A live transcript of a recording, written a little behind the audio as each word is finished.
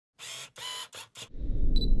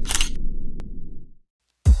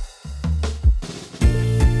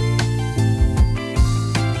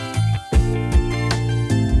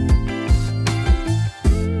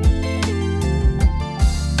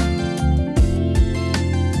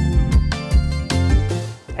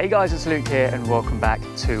Hey guys, it's Luke here and welcome back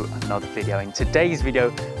to another video. In today's video,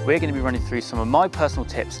 we're going to be running through some of my personal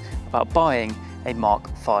tips about buying a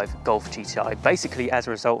MK5 Golf GTI, basically as a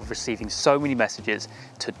result of receiving so many messages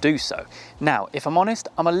to do so. Now, if I'm honest,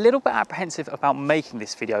 I'm a little bit apprehensive about making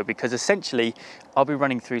this video because essentially I'll be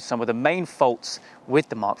running through some of the main faults with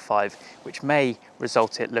the MK5, which may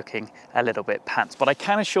result in it looking a little bit pants. But I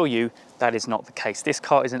can assure you that is not the case. This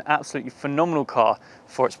car is an absolutely phenomenal car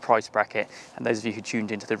for its price bracket. And those of you who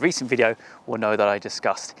tuned into the recent video will know that I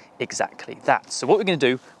discussed exactly that. So what we're going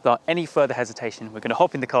to do without any further hesitation, we're going to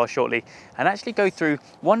hop in the car shortly and actually go through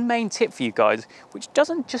one main tip for you guys, which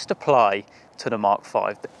doesn't just apply to the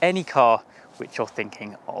MK5, but any car which you're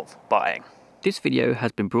thinking of buying. This video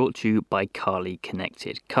has been brought to you by Carly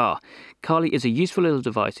Connected Car. Carly is a useful little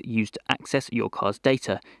device used to access your car's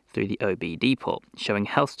data through the OBD port, showing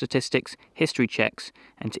health statistics, history checks,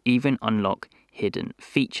 and to even unlock hidden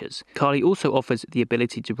features. Carly also offers the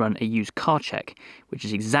ability to run a used car check, which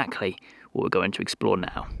is exactly what we're going to explore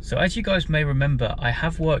now. So as you guys may remember, I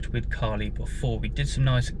have worked with Carly before. We did some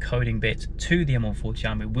nice coding bits to the M140i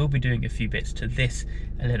and we will be doing a few bits to this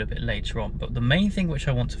a little bit later on. But the main thing which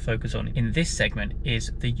I want to focus on in this segment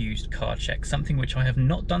is the used car check, something which I have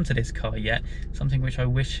not done to this car yet, something which I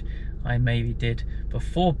wish I maybe did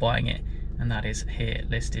before buying it. And that is here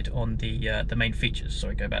listed on the main features.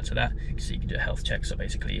 Sorry, go back to that. So you can do a health check. So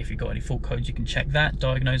basically, if you've got any fault codes, you can check that,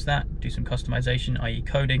 diagnose that, do some customization, i.e.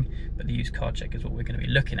 coding, but the used car check is what we're going to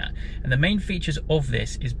be looking at. And the main features of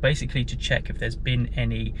this is basically to check if there's been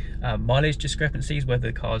any mileage discrepancies, whether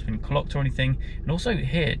the car has been clocked or anything. And also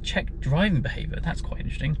here, check driving behavior. That's quite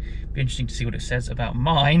interesting. Be interesting to see what it says about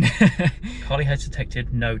mine. Carly has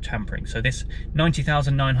detected no tampering. So this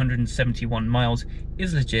 90,971 miles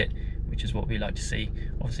is legit, which is what we like to see.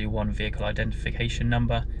 Obviously one vehicle identification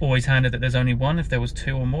number. Always handy that there's only one. If there was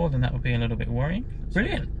two or more, then that would be a little bit worrying.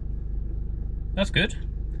 Brilliant. That's good.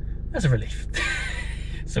 That's a relief.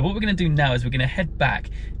 So what we're going to do now is we're going to head back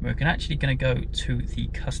and we're actually going to go to the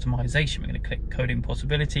customization. We're going to click coding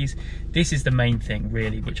possibilities. This is the main thing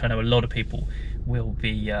really, which I know a lot of people will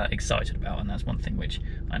be excited about, and that's one thing which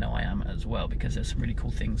I know I am as well, because there's some really cool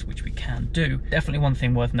things which we can do. Definitely one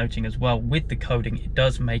thing worth noting as well with the coding, it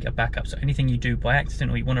does make a backup. So anything you do by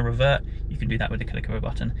accident or you want to revert, you can do that with the click of a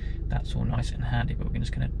button. That's all nice and handy, but we're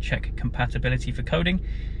just going to check compatibility for coding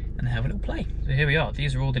and have a little play. So here we are.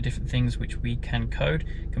 These are all the different things which we can code.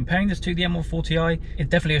 Comparing this to the M140i, it's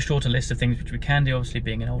definitely a shorter list of things which we can do, obviously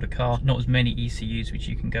being an older car. Not as many ECUs which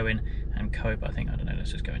you can go in and code, but I think, I don't know,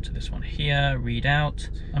 let's just go into this one here, read out.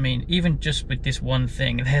 I mean, even just with this one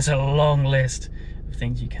thing, there's a long list of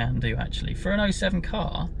things you can do actually. For an 07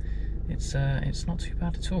 car, it's not too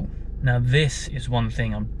bad at all. Now this is one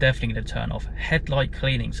thing I'm definitely going to turn off, headlight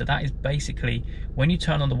cleaning. So that is basically when you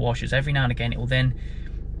turn on the washers, every now and again it will then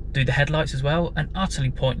do the headlights as well, an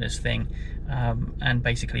utterly pointless thing. And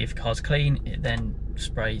basically if the car's clean, it then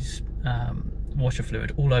sprays washer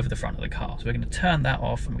fluid all over the front of the car. So we're going to turn that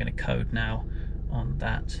off and we're going to code now on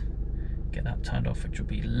that, get that turned off, which will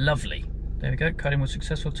be lovely. There we go, coding was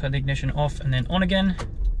successful. Turn the ignition off and then on again.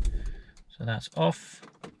 So that's off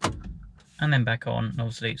and then back on. And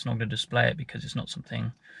obviously it's not going to display it because it's not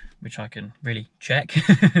something which I can really check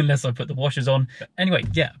unless I put the washers on. But anyway,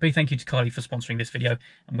 yeah, a big thank you to Carly for sponsoring this video.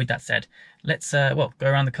 And with that said, let's well, go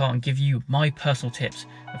around the car and give you my personal tips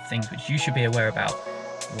of things which you should be aware about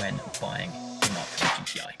when buying the MK5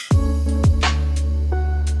 GTI.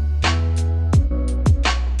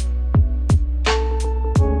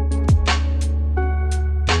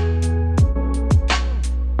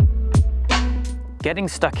 Getting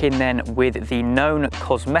stuck in then with the known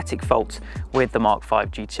cosmetic faults with the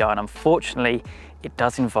MK5 GTI, and unfortunately it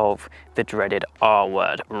does involve the dreaded R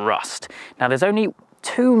word, rust. Now there's only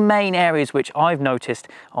two main areas which I've noticed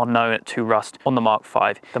are known to rust on the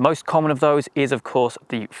MK5. The most common of those is of course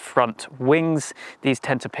the front wings. These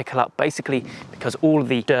tend to pickle up basically because all of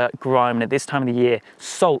the dirt, grime, and at this time of the year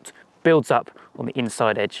salt builds up on the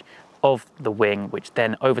inside edge of the wing, which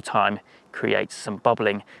then over time creates some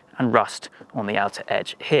bubbling and rust on the outer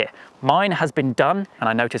edge here. Mine has been done, and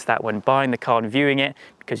I noticed that when buying the car and viewing it,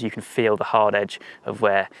 because you can feel the hard edge of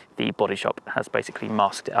where the body shop has basically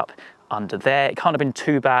masked it up under there. It can't have been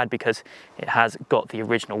too bad because it has got the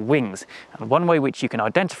original wings. And one way which you can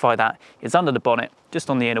identify that is under the bonnet, just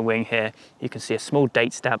on the inner wing here, you can see a small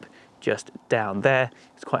date stamp just down there.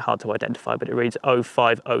 It's quite hard to identify, but it reads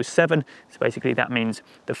 0507. So basically that means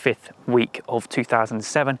the 5th week of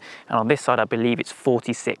 2007. And on this side, I believe it's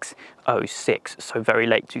 4606, so very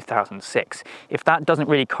late 2006. If that doesn't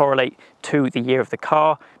really correlate to the year of the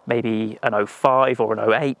car, maybe an 05 or an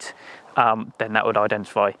 08, then that would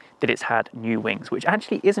identify that it's had new wings, which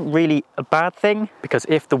actually isn't really a bad thing, because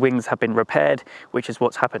if the wings have been repaired, which is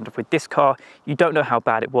what's happened with this car, you don't know how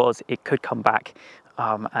bad it was. It could come back.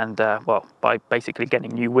 Well, by basically getting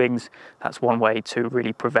new wings, that's one way to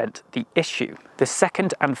really prevent the issue. The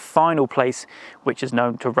second and final place which is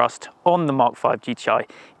known to rust on the Mark V GTI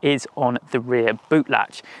is on the rear boot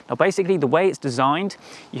latch. Now basically the way it's designed,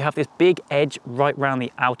 you have this big edge right around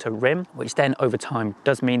the outer rim, which then over time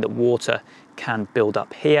does mean that water can build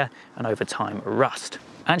up here and over time rust.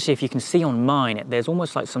 Actually, if you can see on mine, there's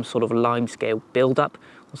almost like some sort of limescale build-up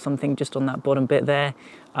or something just on that bottom bit there,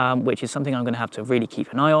 which is something I'm going to have to really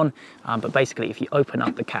keep an eye on. But basically, if you open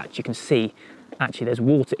up the catch, you can see actually there's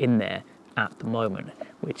water in there at the moment,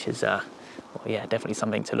 which is well, yeah, definitely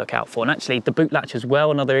something to look out for. And actually the boot latch as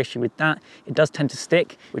well, another issue with that, it does tend to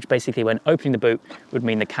stick, which basically when opening the boot would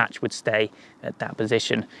mean the catch would stay at that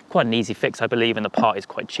position. Quite an easy fix, I believe, and the part is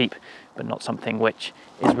quite cheap, but not something which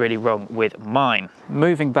is really wrong with mine.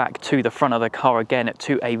 Moving back to the front of the car again,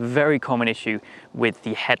 to a very common issue with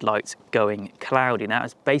the headlights going cloudy. Now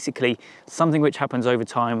it's basically something which happens over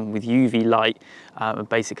time with UV light, and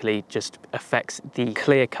basically just affects the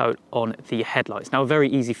clear coat on the headlights. Now a very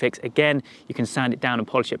easy fix, again, you can sand it down and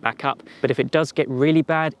polish it back up, but if it does get really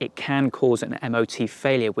bad, it can cause an MOT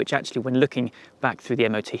failure, which actually when looking back through the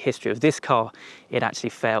MOT history of this car, it actually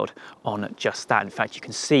failed on just that. In fact, you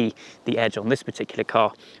can see the edge on this particular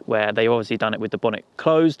car where they obviously done it with the bonnet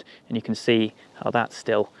closed, and you can see how that's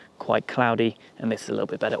still quite cloudy, and this is a little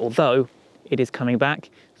bit better, although it is coming back.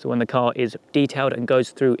 So when the car is detailed and goes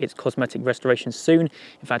through its cosmetic restoration soon,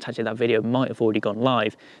 in fact actually that video might have already gone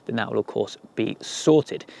live, then that will of course be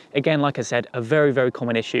sorted. Again, like I said, a very, very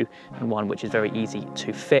common issue, and one which is very easy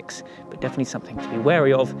to fix, but definitely something to be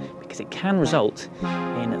wary of because it can result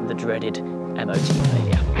in the dreaded MOT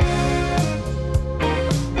failure.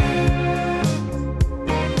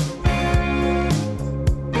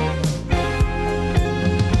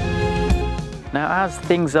 Now, as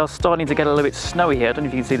things are starting to get a little bit snowy here, I don't know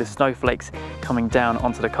if you can see the snowflakes coming down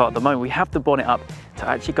onto the car at the moment, we have the bonnet up to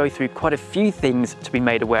actually go through quite a few things to be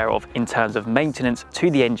made aware of in terms of maintenance to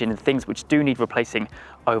the engine and things which do need replacing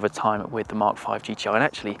over time with the Mark V GTI. And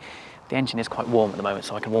actually, the engine is quite warm at the moment,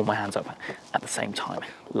 so I can warm my hands up at the same time.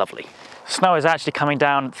 Lovely. Snow is actually coming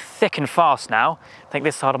down thick and fast now. I think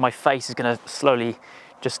this side of my face is going to slowly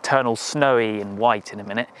just turn all snowy and white in a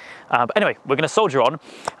minute. But anyway, we're going to soldier on.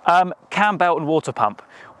 Cam belt and water pump.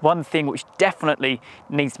 One thing which definitely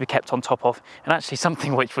needs to be kept on top of, and actually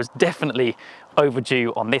something which was definitely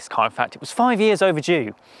overdue on this car. In fact, it was 5 years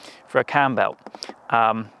overdue for a cam belt.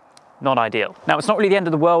 Not ideal. Now, it's not really the end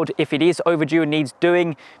of the world if it is overdue and needs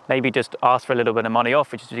doing. Maybe just ask for a little bit of money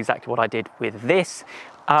off, which is exactly what I did with this.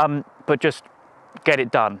 But just get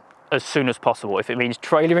it done as soon as possible. If it means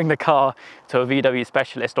trailering the car to a VW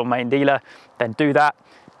specialist or main dealer, then do that.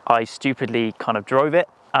 I stupidly kind of drove it,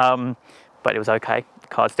 but it was okay. The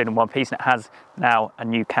car's still in one piece, and it has now a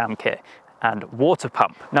new cam kit and water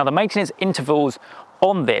pump. Now, the maintenance intervals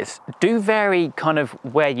on this do vary kind of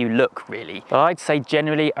where you look, really. But I'd say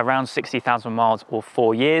generally around 60,000 miles or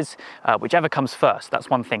 4 years, whichever comes first. That's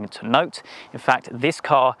one thing to note. In fact, this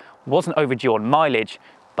car wasn't overdue on mileage,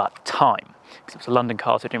 but time. Because it was a London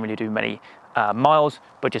car, so it didn't really do many miles,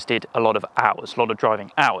 but just did a lot of hours, a lot of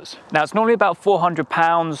driving hours. Now, it's normally about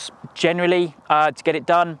 £400 generally to get it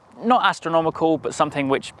done. Not astronomical, but something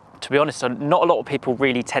which, to be honest, not a lot of people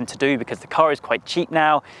really tend to do because the car is quite cheap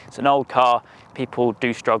now. It's an old car. People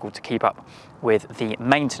do struggle to keep up with the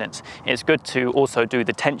maintenance. It's good to also do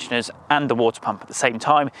the tensioners and the water pump at the same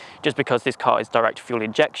time, just because this car is direct fuel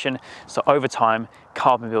injection. So over time,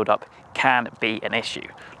 carbon buildup can be an issue.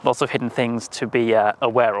 Lots of hidden things to be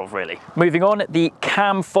aware of, really. Moving on, the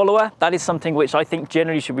cam follower. That is something which I think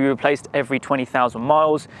generally should be replaced every 20,000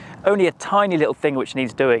 miles. Only a tiny little thing which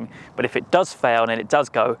needs doing, but if it does fail and it does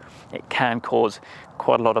go, it can cause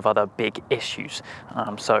quite a lot of other big issues.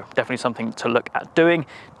 So definitely something to look at doing.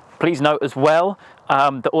 Please note as well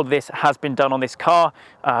that all of this has been done on this car.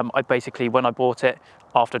 I basically, when I bought it,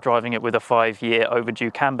 after driving it with a 5-year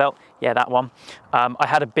overdue cam belt, yeah, that one, I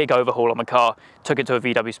had a big overhaul on the car, took it to a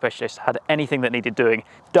VW specialist, had anything that needed doing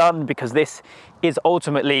done, because this is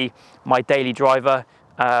ultimately my daily driver,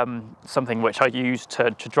 something which I use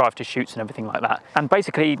to drive to shoots and everything like that. And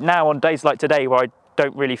basically now on days like today where I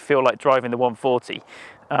don't really feel like driving the 140,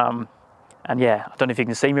 and yeah, I don't know if you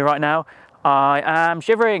can see me right now, I am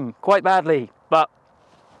shivering quite badly, but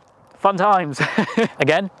Fun times.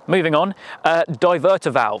 Again, moving on,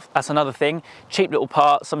 diverter valve. That's another thing. Cheap little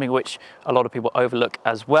part, something which a lot of people overlook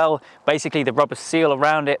as well. Basically, the rubber seal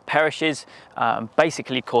around it perishes,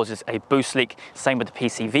 basically causes a boost leak. Same with the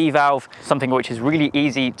PCV valve, something which is really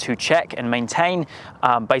easy to check and maintain.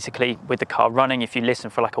 Basically, with the car running, if you listen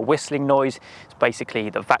for like a whistling noise, it's basically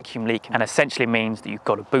the vacuum leak, and essentially means that you've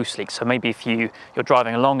got a boost leak. So maybe if you're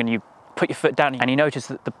driving along and you put your foot down and you notice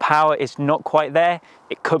that the power is not quite there,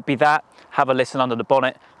 it could be that. Have a listen under the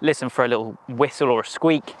bonnet, listen for a little whistle or a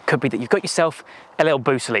squeak. Could be that you've got yourself a little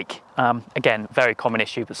boost leak. Again, very common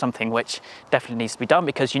issue, but something which definitely needs to be done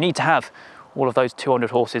because you need to have all of those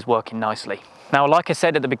 200 horses working nicely. Now, like I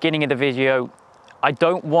said at the beginning of the video, I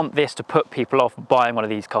don't want this to put people off buying one of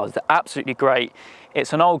these cars. They're absolutely great.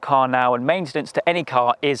 It's an old car now, and maintenance to any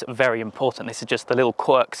car is very important. This is just the little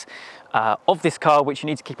quirks of this car which you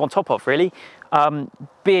need to keep on top of, really.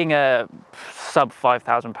 Being a sub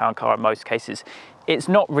 £5,000 car in most cases, it's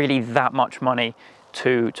not really that much money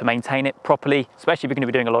to maintain it properly, especially if you're going to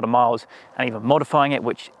be doing a lot of miles and even modifying it,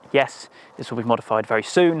 which, yes, this will be modified very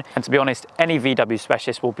soon. And to be honest, any VW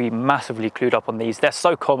specialist will be massively clued up on these. They're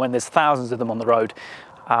so common, there's thousands of them on the road.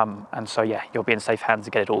 And so yeah, you'll be in safe hands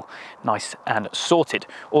to get it all nice and sorted.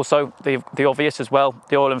 Also, the obvious as well,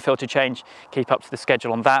 the oil and filter change, keep up to the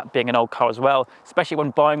schedule on that, being an old car as well, especially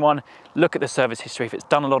when buying one. Look at the service history. If it's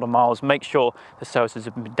done a lot of miles, make sure the services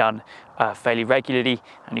have been done fairly regularly,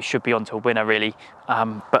 and you should be onto a winner, really.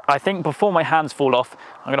 But I think before my hands fall off,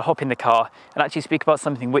 I'm going to hop in the car and actually speak about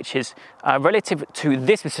something which is relative to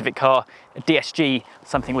this specific car, a DSG,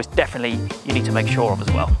 something which definitely you need to make sure of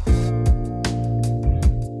as well.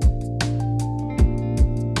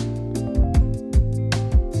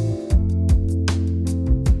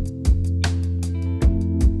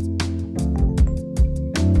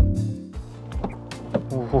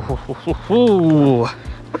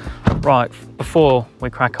 Right, before we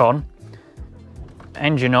crack on,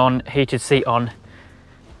 engine on, heated seat on,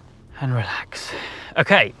 and relax.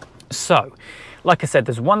 Okay, so like I said,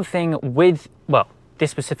 there's one thing with, well, this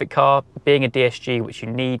specific car being a DSG which you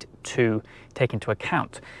need to take into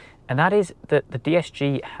account, and that is that the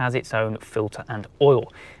DSG has its own filter and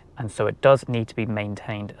oil, and so it does need to be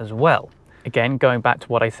maintained as well. Again, going back to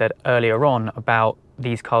what I said earlier on about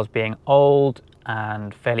these cars being old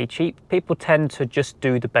and fairly cheap, people tend to just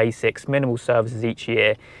do the basics, minimal services each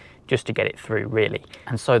year, just to get it through, really.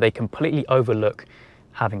 And so they completely overlook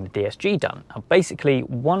having the DSG done. Now, basically,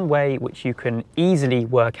 one way which you can easily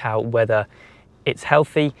work out whether it's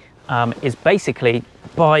healthy is basically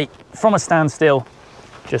by, from a standstill,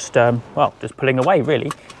 just just pulling away,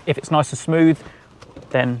 really. If it's nice and smooth,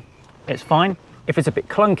 then it's fine. If it's a bit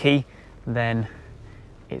clunky, then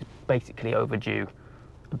it's basically overdue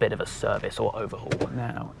a bit of a service or overhaul.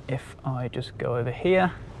 Now, if I just go over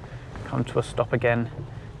here, come to a stop again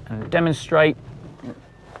and demonstrate,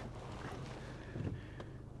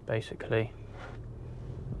 basically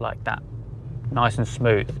like that, nice and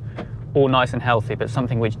smooth, all nice and healthy, but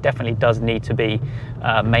something which definitely does need to be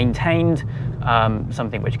maintained,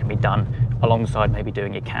 something which can be done alongside maybe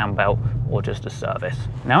doing your cam belt or just a service.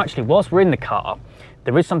 Now, actually, whilst we're in the car,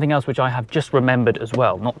 there is something else which I have just remembered as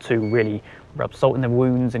well, not to really rub salt in the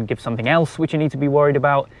wounds and give something else which you need to be worried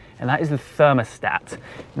about, and that is the thermostat.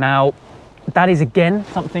 Now, that is again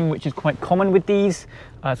something which is quite common with these,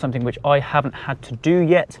 something which I haven't had to do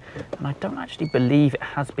yet, and I don't actually believe it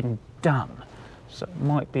has been done. So it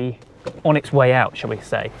might be on its way out, shall we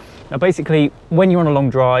say. Now, basically, when you're on a long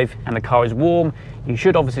drive and the car is warm, you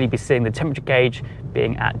should obviously be seeing the temperature gauge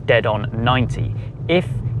being at dead on 90. If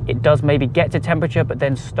it does maybe get to temperature but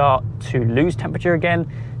then start to lose temperature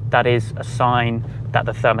again, that is a sign that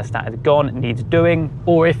the thermostat is gone, it needs doing.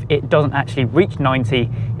 Or if it doesn't actually reach 90,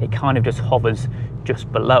 it kind of just hovers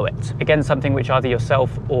just below it. Again, something which either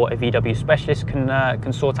yourself or a VW specialist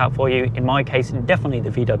can sort out for you. In my case, definitely the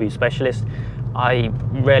VW specialist. I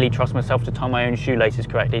rarely trust myself to tie my own shoelaces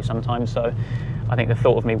correctly sometimes, so I think the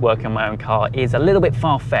thought of me working on my own car is a little bit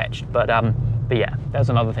far-fetched, but yeah, there's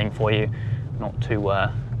another thing for you, not to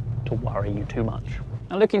worry you too much.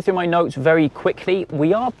 Now, looking through my notes very quickly,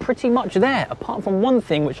 we are pretty much there, apart from one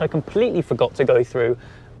thing which I completely forgot to go through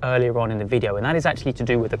earlier on in the video, and that is actually to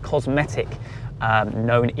do with a cosmetic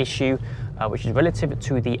known issue, which is relative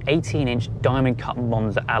to the 18-inch diamond cut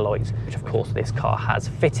Monza alloys, which of course this car has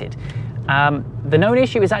fitted. The known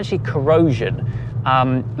issue is actually corrosion.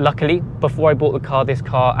 Luckily, before I bought the car, this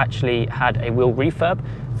car actually had a wheel refurb,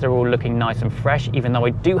 so they're all looking nice and fresh, even though I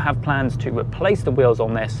do have plans to replace the wheels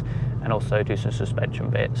on this and also do some suspension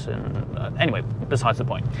bits. And anyway, besides the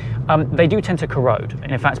point, they do tend to corrode.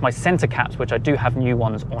 And in fact, my center caps, which I do have new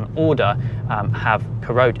ones on order, have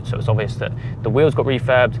corroded. So it's obvious that the wheels got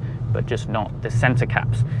refurbed, but just not the center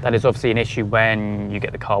caps. That is obviously an issue when you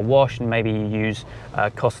get the car washed and maybe you use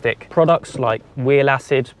caustic products like wheel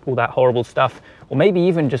acid, all that horrible stuff, or maybe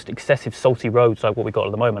even just excessive salty roads like what we got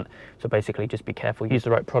at the moment. So basically just be careful, use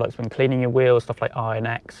the right products when cleaning your wheels, stuff like Iron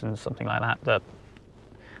X and something like that, the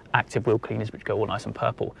active wheel cleaners which go all nice and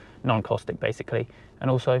purple, non-caustic basically. And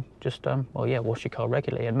also just, well yeah, wash your car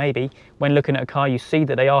regularly. And maybe when looking at a car you see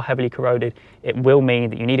that they are heavily corroded, it will mean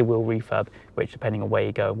that you need a wheel refurb, which depending on where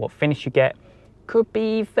you go and what finish you get, could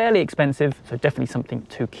be fairly expensive. So definitely something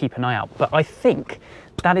to keep an eye out. But I think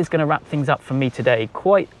that is going to wrap things up for me today.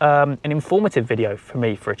 Quite an informative video for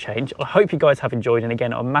me for a change. I hope you guys have enjoyed, and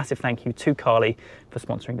again a massive thank you to Carly for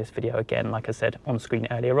sponsoring this video. Again, like I said on screen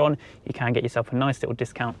earlier on, you can get yourself a nice little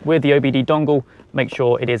discount with the OBD dongle. Make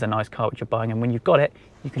sure it is a nice car which you're buying, and when you've got it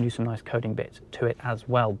you can do some nice coding bits to it as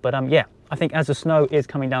well. But yeah, I think as the snow is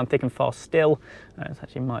coming down thick and fast still, it's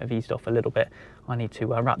actually might have eased off a little bit. I need to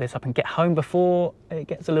wrap this up and get home before it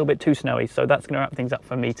gets a little bit too snowy. So that's going to wrap things up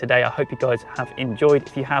for me today. I hope you guys have enjoyed.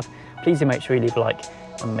 If you have, please do make sure you leave a like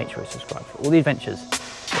and make sure you subscribe for all the adventures.